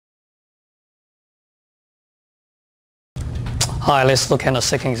Hi, let's look at the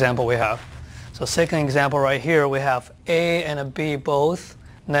second example we have. So second example right here, we have A and B both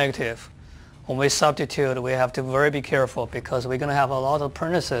negative. When we substitute, we have to very be careful because we're going to have a lot of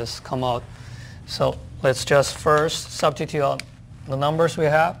parentheses come out. So let's just first substitute out the numbers we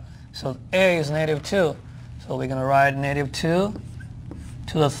have. So A is negative 2. So we're going to write negative 2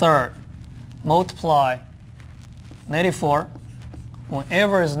 to the third. Multiply negative 4.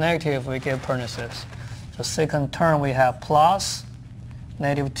 Whenever it's negative, we get parentheses. The second term we have plus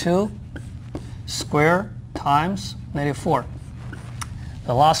negative 2 square times negative 4.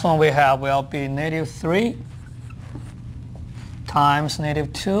 The last one we have will be negative 3 times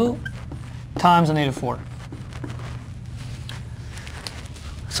negative 2 times negative 4.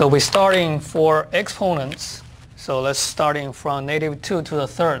 So we're starting for exponents. So let's starting from negative 2 to the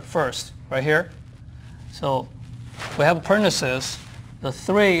third first, right here. So we have parentheses. The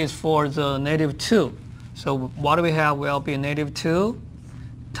 3 is for the negative 2. So what do we have will be negative 2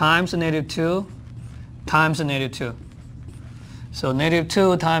 times negative 2 times negative 2. So negative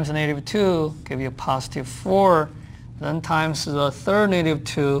 2 times negative 2 give you positive 4. Then times the third negative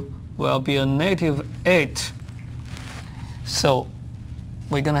 2 will be a negative 8. So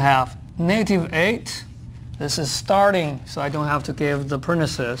we're going to have negative 8. This is starting, so I don't have to give the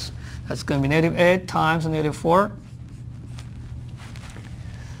parentheses. That's going to be negative 8 times negative 4.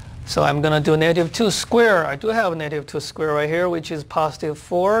 So I'm going to do negative 2 square. I do have a negative 2 square right here, which is positive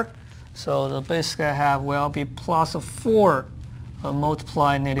 4. So the basic I have will be plus 4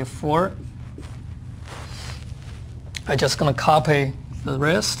 multiply negative 4. I'm just going to copy the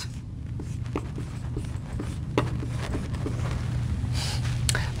rest.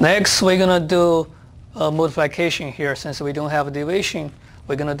 Next, we're going to do a multiplication here. Since we don't have a division,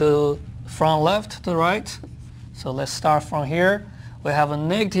 we're going to do from left to right. So let's start from here. We have a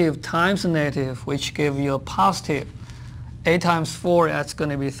negative times a negative, which give you a positive. 8 times 4, that's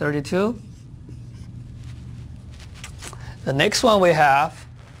going to be 32. The next one we have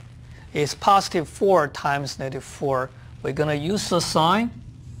is positive 4 times negative 4. We're going to use the sign.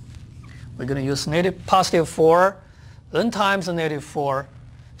 We're going to use positive 4, then times the negative 4.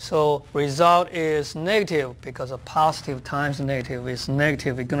 So result is negative because a positive times a negative is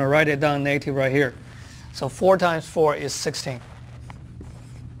negative. We're going to write it down negative right here. So 4 times 4 is 16.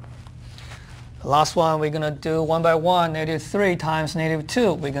 The last one we're going to do one by one, negative 3 times negative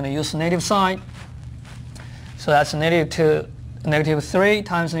 2. We're going to use the negative sign. So that's negative 3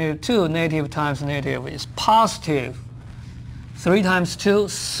 times negative 2. Negative times negative is positive. 3 times 2,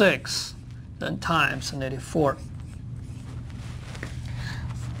 6. Then times negative 4.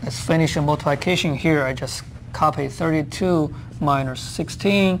 Let's finish the multiplication here. I just copy 32 minus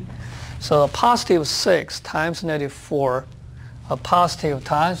 16. So a positive 6 times negative 4. A positive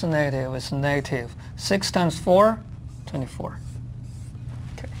times a negative is negative. 6 times 4, 24.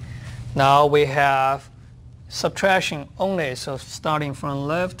 Okay. Now we have subtraction only. So starting from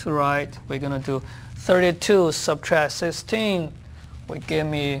left to right, we're going to do 32 subtract 16 will give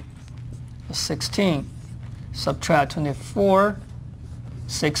me 16. Subtract 24.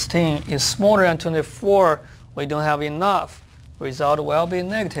 16 is smaller than 24. We don't have enough. Result will be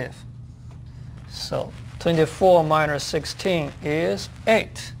negative. So 24 minus 16 is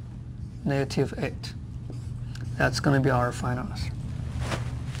 8, negative 8. That's going to be our final answer.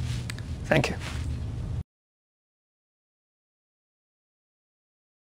 Thank you.